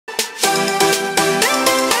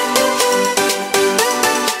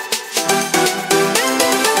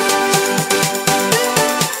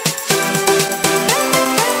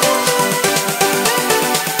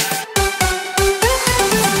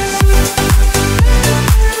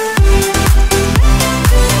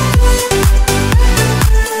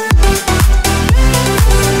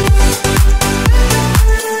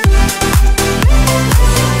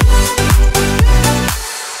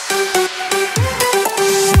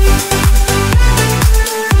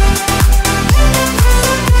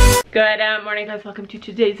Good morning, guys. Welcome to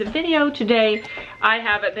today's video. Today I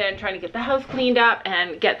have been trying to get the house cleaned up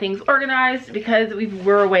and get things organized because we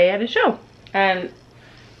were away at a show, and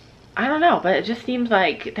I don't know, but it just seems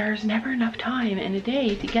like there's never enough time in a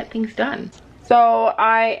day to get things done. So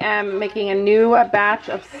I am making a new batch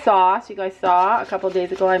of sauce. You guys saw a couple of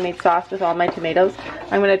days ago I made sauce with all my tomatoes.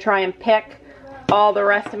 I'm going to try and pick all the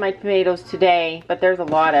rest of my tomatoes today, but there's a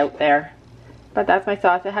lot out there. But that's my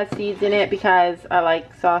sauce. It has seeds in it because I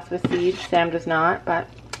like sauce with seeds. Sam does not, but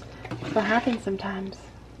that's what happens sometimes.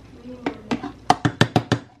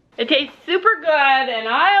 It tastes super good and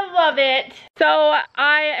I love it. So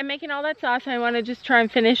I am making all that sauce. I want to just try and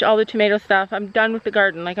finish all the tomato stuff. I'm done with the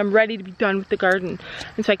garden. Like, I'm ready to be done with the garden.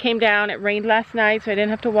 And so I came down. It rained last night, so I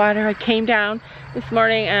didn't have to water. I came down this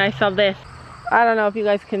morning and I saw this. I don't know if you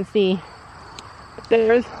guys can see.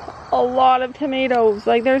 There's a lot of tomatoes.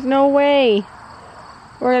 Like, there's no way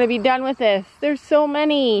we're gonna be done with this. There's so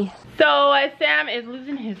many. So Sam is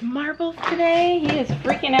losing his marbles today. He is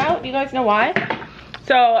freaking out. Do you guys know why?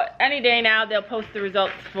 So any day now they'll post the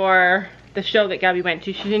results for the show that Gabby went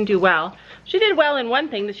to. She didn't do well. She did well in one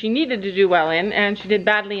thing that she needed to do well in, and she did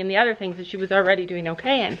badly in the other things that she was already doing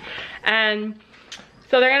okay in. And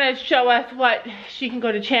so they're gonna show us what she can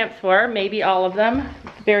go to champs for. Maybe all of them.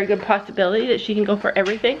 It's a very good possibility that she can go for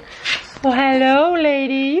everything. Well, hello,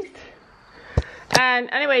 ladies.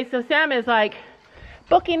 And anyway, so Sam is like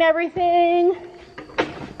booking everything,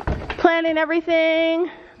 planning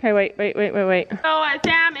everything. Okay, wait. So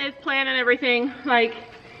Sam is planning everything. Like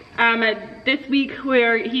this week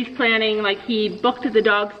where he's planning, like, he booked the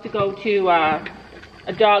dogs to go to a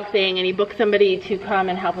dog thing, and he booked somebody to come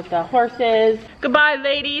and help with the horses. Goodbye,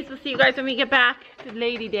 ladies. We'll see you guys when we get back. It's a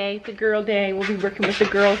lady day. It's a girl day. We'll be working with the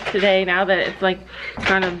girls today now that it's like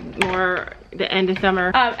kind of more the end of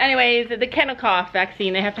summer. Anyways, the kennel cough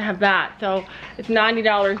vaccine, they have to have that. So it's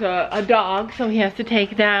 $90 a dog. So he has to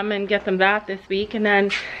take them and get them that this week. And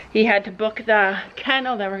then he had to book the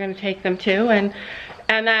kennel that we're going to take them to. And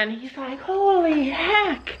then he's like, holy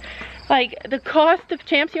heck. Like, the cost of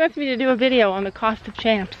champs, he wants me to do a video on the cost of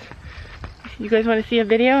champs. You guys want to see a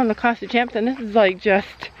video on the cost of champs? And this is like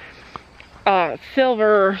just a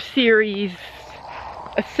silver series,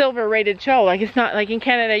 a silver rated show. Like, it's not like in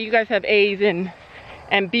Canada you guys have A's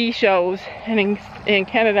and B shows, and in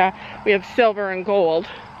Canada we have silver and gold.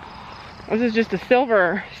 This is just a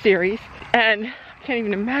silver series, and I can't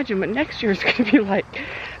even imagine what next year is going to be like.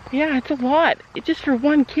 Yeah, it's a lot. It's just for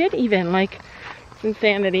one kid even, like, it's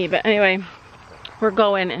insanity. But anyway, we're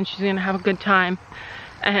going and she's gonna have a good time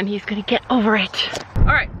and he's gonna get over it. All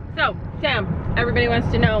right, so Sam, everybody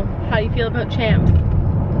wants to know how you feel about champs.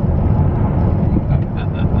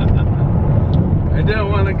 I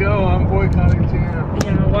don't want to go. I'm boycotting champs.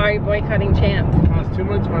 Yeah, why are you boycotting champs? It costs too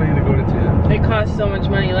much money to go to champs. It costs so much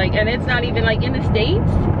money, like, and it's not even like in the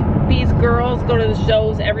States. These girls go to the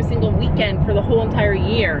shows every single weekend for the whole entire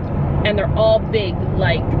year, and they're all big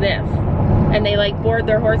like this. And they like board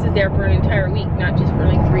their horses there for an entire week, not just for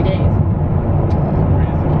like 3 days.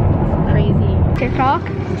 Crazy. TikTok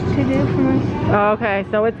to do for us. Okay,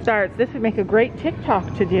 so it starts. This would make a great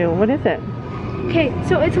TikTok to do. What is it? Okay,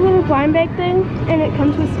 so it's a little blind bag thing, and it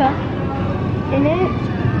comes with stuff in it.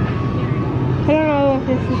 I don't know if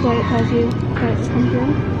this is what it tells you that it comes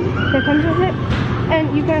in. But it comes with it,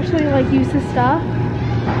 and you can actually like use this stuff,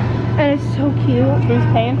 and it's so cute. Who's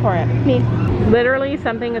paying for it? Me. Literally,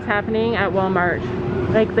 something is happening at Walmart.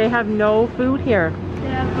 Like, they have no food here. They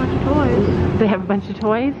have a bunch of toys. They have a bunch of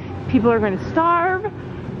toys. People are going to starve,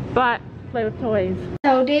 but play with toys.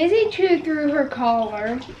 So Daisy chewed through her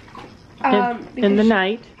collar. In the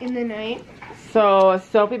night. In the night. So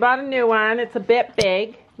Sophie bought a new one. It's a bit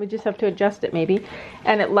big. We just have to adjust it maybe.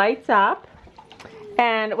 And it lights up.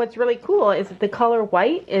 And what's really cool is that the color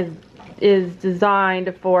white is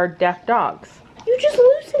designed for deaf dogs. You just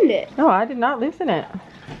loosened it. No, I did not loosen it.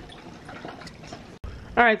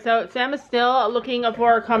 Alright, so Sam is still looking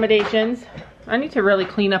for accommodations. I need to really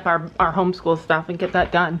clean up our homeschool stuff and get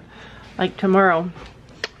that done, like tomorrow.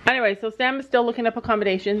 Anyway, so Sam is still looking up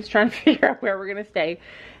accommodations, trying to figure out where we're going to stay.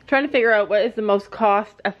 Trying to figure out what is the most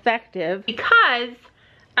cost effective. Because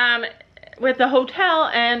with the hotel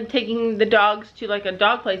and taking the dogs to like a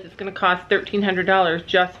dog place, it's going to cost $1,300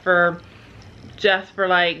 just for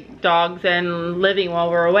like dogs and living while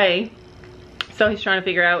we're away. So he's trying to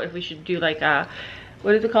figure out if we should do like a,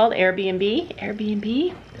 what is it called?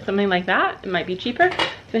 Airbnb? Something like that. It might be cheaper.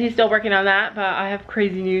 So he's still working on that, but I have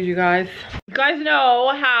crazy news, you guys. You guys know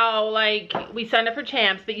how, like, we signed up for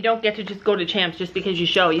champs, but you don't get to just go to champs just because you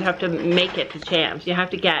show. You have to make it to champs. You have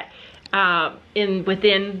to get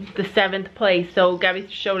within the 7th place. So Gabby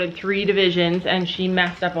showed in 3 divisions and she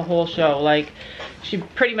messed up a whole show. Like, she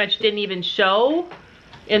pretty much didn't even show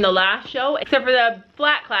in the last show, except for the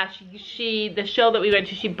flat class. The show that we went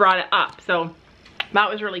to, she brought it up. So that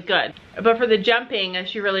was really good. But for the jumping,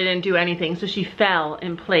 she really didn't do anything. So she fell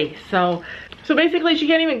in place. So basically she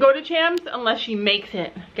can't even go to champs unless she makes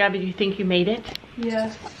it. Gabby, do you think you made it? Yeah.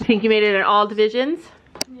 You think you made it in all divisions?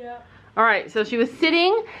 Yeah. All right, so she was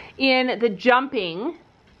sitting in the jumping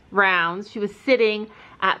rounds. She was sitting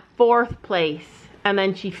at 4th place, and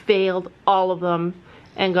then she failed all of them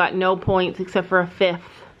and got no points except for a 5th.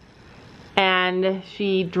 And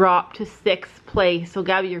she dropped to 6th place. So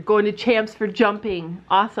Gabby, you're going to champs for jumping.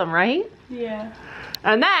 Awesome, right? Yeah.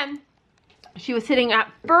 And then she was sitting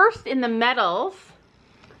at 1st in the medals,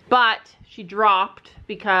 but she dropped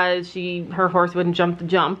because her horse wouldn't jump the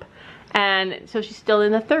jump. And so she's still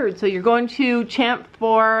in the 3rd. So you're going to champ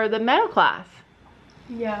for the medal class.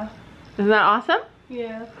 Yeah. Isn't that awesome?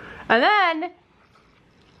 Yeah. And then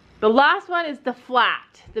the last one is the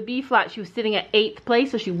flat, the B flat. She was sitting at 8th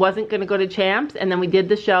place, so she wasn't going to go to champs. And then we did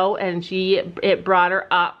the show, and it brought her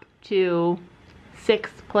up to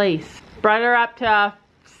 6th place. Brought her up to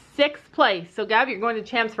 6th place. So Gabby, you're going to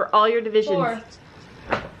champs for all your divisions. 4th.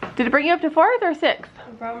 Did it bring you up to 4th or 6th?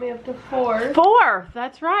 It brought me up to 4th. 4th,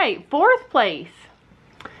 that's right, 4th place.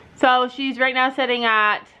 So she's right now sitting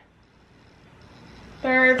at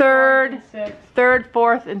 3rd,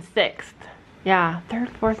 4th, and 6th. Yeah,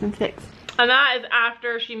 3rd, 4th, and 6th. And that is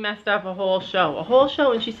after she messed up a whole show.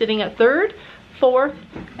 And she's sitting at 3rd, 4th,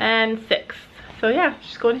 and 6th. So yeah,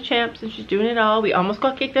 she's going to champs and she's doing it all. We almost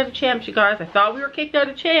got kicked out of champs, you guys. I thought we were kicked out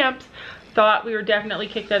of champs. Thought we were definitely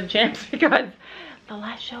kicked out of champs because the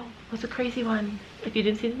last show was a crazy one. If you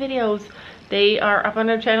didn't see the videos, they are up on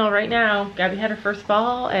our channel right now. Gabby had her first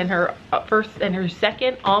fall and her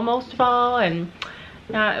second almost fall, and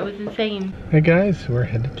it was insane. Hey guys, we're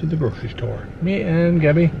headed to the grocery store. Me and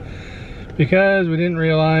Gabby, because we didn't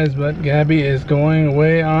realize, but Gabby is going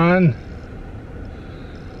away on.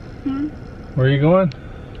 Where are you going?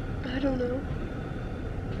 I don't know.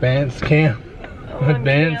 Advanced camp.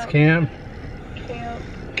 Advanced camp.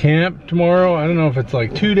 Camp tomorrow. I don't know if it's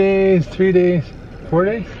like 2 days, 3 days, 4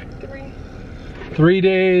 days? 3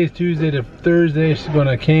 days, Tuesday to Thursday. She's going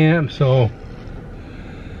to camp, so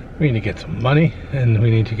we need to get some money and we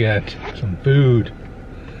need to get some food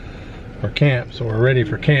for camp, so we're ready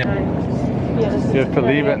for camp. Yes. You have to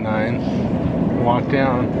leave at 9, walk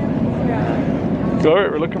down. Yeah. So,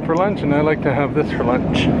 alright, we're looking for lunch, and I like to have this for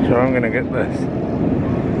lunch, so I'm going to get this.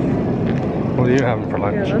 What are you having for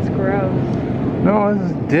lunch? Yeah, that's gross. No, this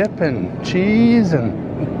is dip and cheese and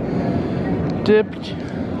dip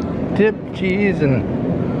cheese and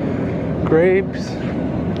grapes. I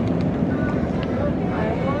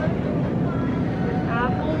want an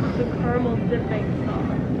apple with the caramel dipping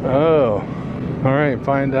sauce. Oh, all right,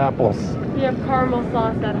 find apples. We have caramel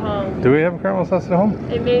sauce at home. Do we have caramel sauce at home?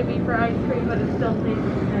 It may be for ice cream, but it still tastes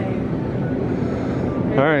the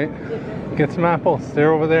same. All right, get some apples.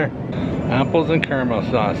 They're over there. Apples and caramel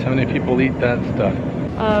sauce. How many people eat that stuff?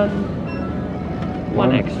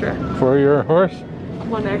 One extra. For your horse?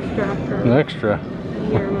 One extra after. An extra.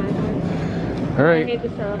 Near my horse. All I right. need the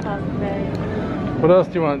Celopas bag. What else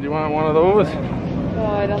do you want? Do you want one of those? Oh,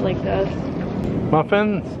 I don't like this.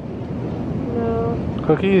 Muffins? No.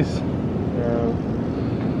 Cookies? No.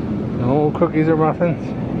 No cookies or muffins?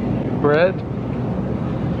 Bread?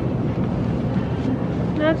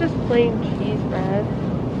 Not just plain cheese bread.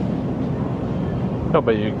 No,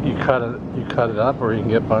 but you cut it up, or you can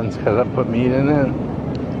get buns cut up, put meat in it.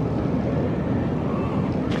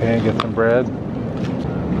 Okay, get some bread.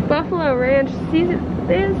 Buffalo Ranch seasoning.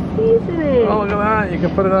 Oh, look at that! You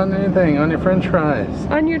can put it on anything, on your French fries.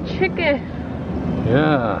 On your chicken.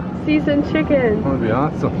 Yeah. Seasoned chicken. That would be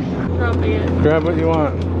awesome. Dropping it. Grab what you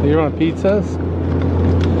want. Do you want pizzas?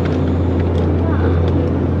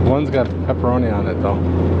 One's got pepperoni on it, though.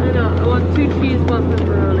 I know. I want 2 cheese, 1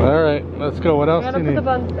 pepperoni. All right, let's go. What else do you need?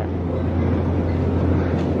 Gotta put the buns back.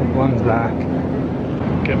 Put buns back.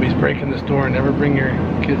 Gabby's breaking the store. Never bring your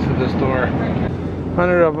kids to the store.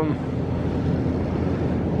 100 of them.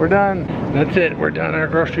 We're done. That's it. We're done our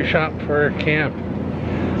grocery shop for camp.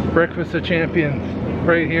 Breakfast of Champions.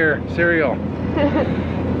 Right here. Cereal.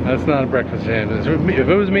 That's not a breakfast of champions. If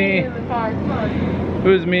it was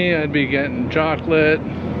me, I'd be getting chocolate.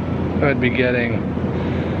 I'd be getting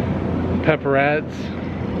pepperettes.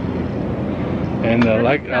 And I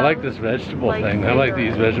like this vegetable thing. I like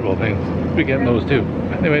these vegetable things. I'll be getting those too.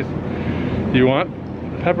 Anyways, do you want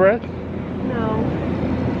pepperettes? No.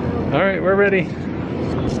 All right, we're ready.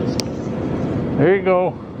 There you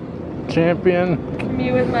go. champion.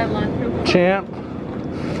 Me with my lunch. Champ.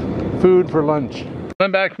 Food for lunch.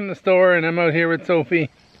 I'm back from the store and I'm out here with Sophie.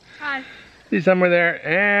 Hi. See somewhere there,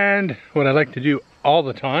 and what I like to do all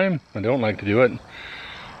the time, I don't like to do it,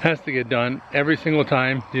 has to get done every single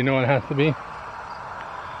time. Do you know what it has to be?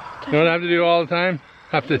 You know what I have to do all the time?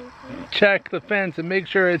 I have to check the fence and make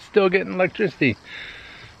sure it's still getting electricity.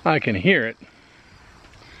 I can hear it,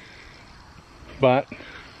 but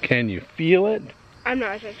can you feel it? I'm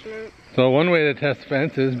not touching it. So one way to test the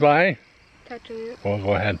fence is by Touching it. well,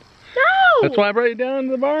 go ahead. No! That's why I brought you down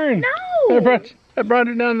to the barn. No! I brought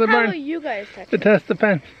her down to the How barn about you guys touch to it? test the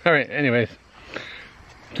fence. All right, anyways,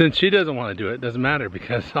 since she doesn't want to do it, doesn't matter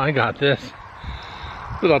because I got this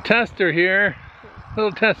little tester here.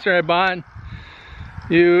 Little tester I bought.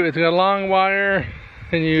 It's got a long wire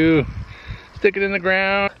and you stick it in the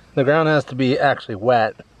ground. The ground has to be actually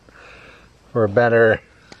wet for a better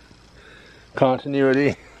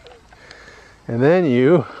continuity. And then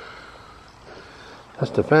you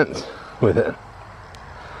test the fence with it.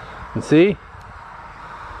 And see?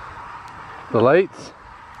 The lights?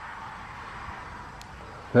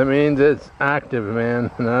 That means it's active,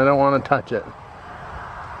 man, and I don't want to touch it.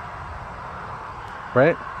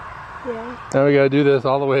 Right? Yeah. Now we gotta do this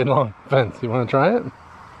all the way along the fence. You wanna try it?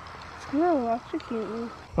 It's gonna electrocute me.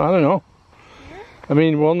 I don't know. I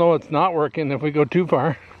mean, we'll know it's not working if we go too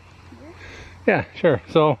far. Yeah, sure.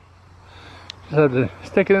 So, just have to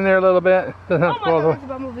stick it in there a little bit. Doesn't have to go all the way. There's a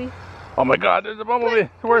bumblebee. Oh my God, there's a bumblebee.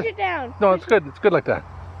 Push it down. No, it's good. It's good like that.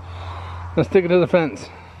 Let's stick it to the fence.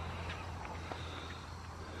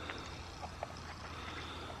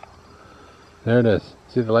 There it is.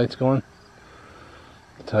 See the lights going?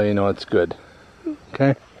 That's how you know it's good.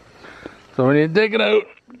 Okay? So we need to take it out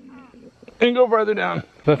and go farther down.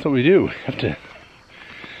 That's what we do. We have to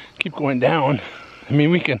keep going down. I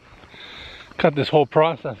mean, we can cut this whole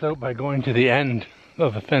process out by going to the end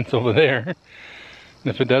of the fence over there.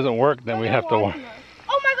 And if it doesn't work, then we have to walk.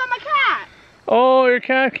 Oh my God, my cat! Oh, your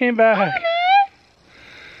cat came back. Oh,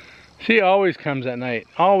 She always comes at night.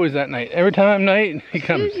 Always at night. Every time night, he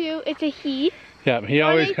comes. Excuse you, it's a he. Yeah, he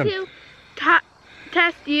always comes. To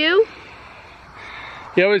test you.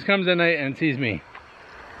 He always comes at night and sees me.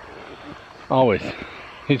 Always.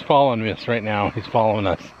 He's following us right now. He's following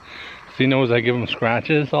us. So he knows I give him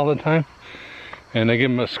scratches all the time. And I give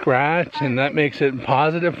him a scratch and that makes it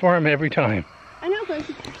positive for him every time. I know, but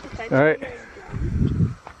he touched the fence. Alright.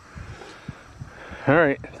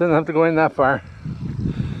 Alright, doesn't have to go in that far.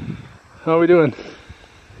 How are we doing?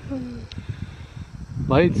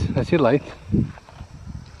 Lights? I see lights.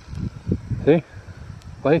 See?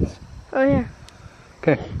 Lights? Oh yeah.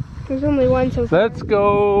 Okay. There's only one so far. Let's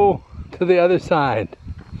go to the other side.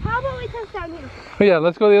 How about we test down here? Oh yeah,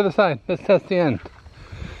 let's go to the other side. Let's test the end.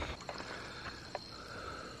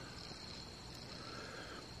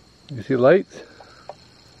 You see lights?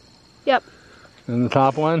 Yep. And the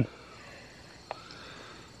top one?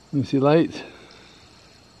 You see lights?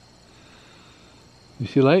 You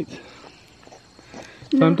see lights?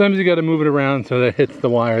 No. Sometimes you got to move it around so that it hits the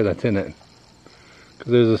wire that's in it.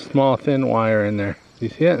 Because there's a small thin wire in there. Do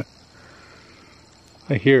you see it?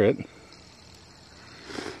 I hear it.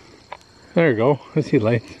 There you go. I see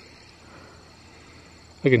lights.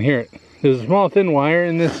 I can hear it. There's a small thin wire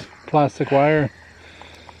in this plastic wire.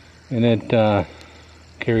 And it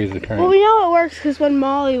carries the current. Well, we know it works because when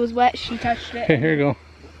Molly was wet, she touched it. Okay, here you go.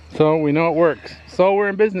 So we know it works. So we're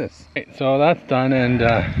in business. Right, so that's done, and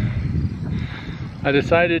I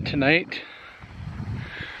decided tonight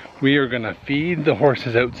we are gonna feed the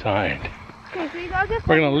horses outside. Okay, so you go this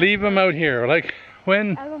We're gonna leave them out here. Like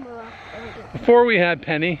when before we had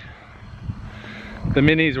Penny, the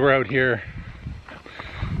minis were out here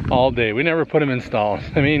all day. We never put them in stalls.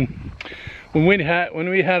 I mean, when we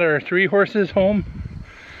had our 3 horses home,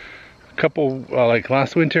 a couple like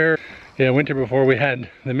last winter. Yeah, winter before, we had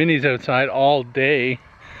the minis outside all day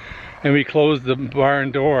and we closed the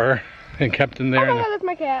barn door and kept them there. Oh my God, that's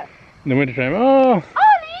my cat. In the winter time. Oh! Ollie!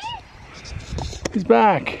 He's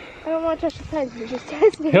back. I don't want to touch the fence, but just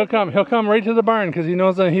test me. He'll come right to the barn because he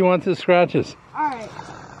knows that he wants his scratches. Alright.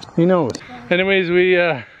 He knows. Anyways, we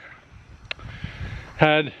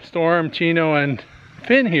had Storm, Chino, and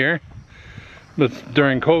Finn here, but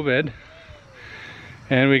during COVID.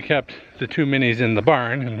 And we kept the 2 minis in the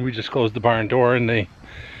barn, and we just closed the barn door at night.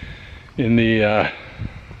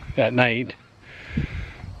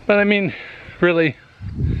 But I mean, really,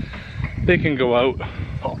 they can go out.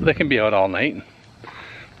 They can be out all night.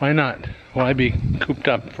 Why not? Why be cooped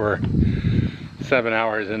up for 7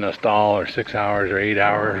 hours in a stall, or 6 hours, or 8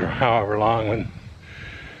 hours, or however long, when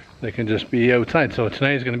they can just be outside? So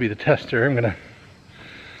tonight is going to be the tester. I'm going to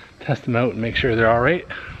test them out and make sure they're all right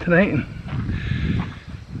tonight.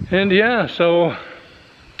 And yeah, so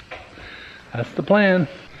that's the plan.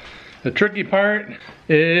 The tricky part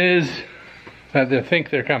is that they think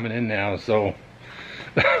they're coming in now, so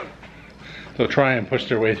they'll try and push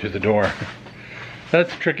their way through the door.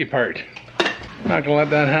 That's the tricky part. I'm not gonna let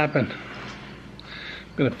that happen.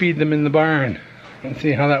 I'm gonna feed them in the barn and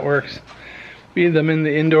see how that works. Feed them in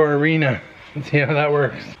the indoor arena and see how that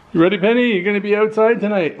works. You ready, Penny? You're gonna be outside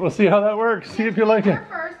tonight. We'll see how that works. See if you like it.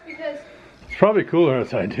 First, because It's probably cooler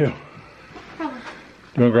outside too. probably. Do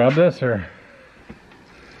you wanna grab this or?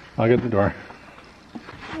 I'll get the door.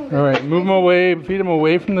 All right, move them away, feed them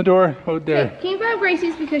away from the door out there. Okay, can you grab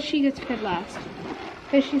Gracie's because she gets fed last?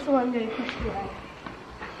 Because she's the one getting pushed away.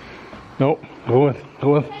 Nope, go with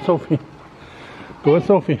Sophie. Go with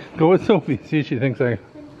Sophie. Go with Sophie. See if she thinks I.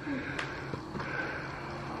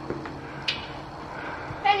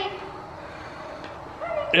 Penny.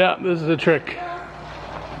 Yeah, this is a trick.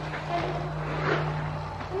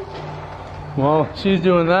 Well, she's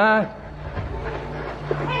doing that.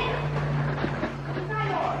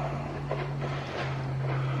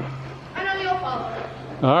 I know you'll follow.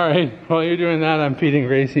 All right, while you're doing that, I'm feeding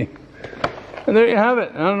Gracie. And there you have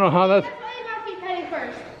it. I don't know how that's. That's why you gotta feed Penny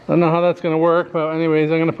first. I don't know how that's gonna work, but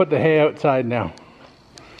anyways, I'm gonna put the hay outside now.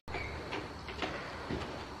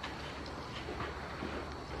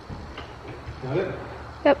 Got it?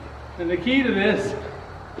 Yep. And the key to this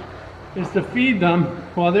is to feed them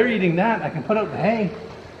while they're eating that. I can put out the hay,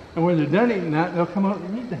 and when they're done eating that, they'll come out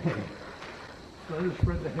and eat the hay. So I just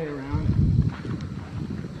spread the hay around.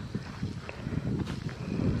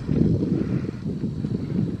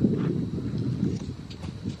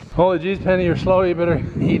 Holy geez, Penny, you're slow. You better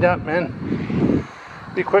heat up, man.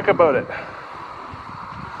 Be quick about it.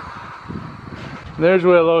 There's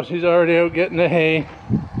Willow. She's already out getting the hay.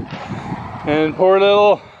 And poor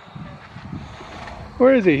little...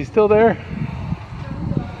 Where is he? He's still there?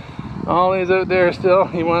 Ollie's out there still.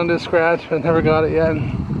 He wanted to scratch, but never got it yet.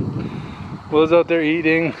 Will's out there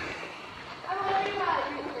eating.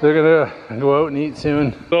 They're gonna go out and eat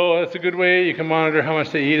soon. So that's a good way. You can monitor how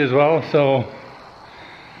much they eat as well. So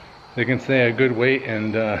they can stay a good weight,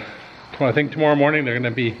 and I think tomorrow morning they're gonna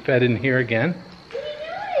be fed in here again. What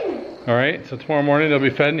are you doing? All right, so tomorrow morning they'll be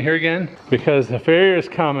fed in here again because the farrier's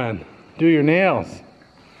coming. Do your nails.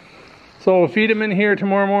 So we'll feed them in here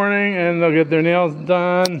tomorrow morning and they'll get their nails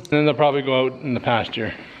done. And then they'll probably go out in the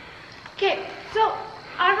pasture. Okay, so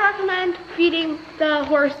I recommend feeding the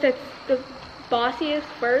horse that's the bossiest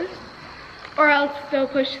first, or else they'll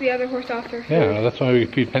push the other horse off their food. Yeah, well, that's why we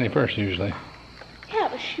feed Penny first usually. Yeah,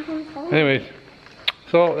 but she won't follow. Anyways,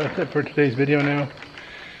 so that's it for today's video now.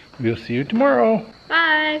 We'll see you tomorrow.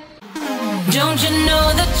 Bye. Don't you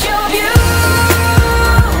know that you're beautiful?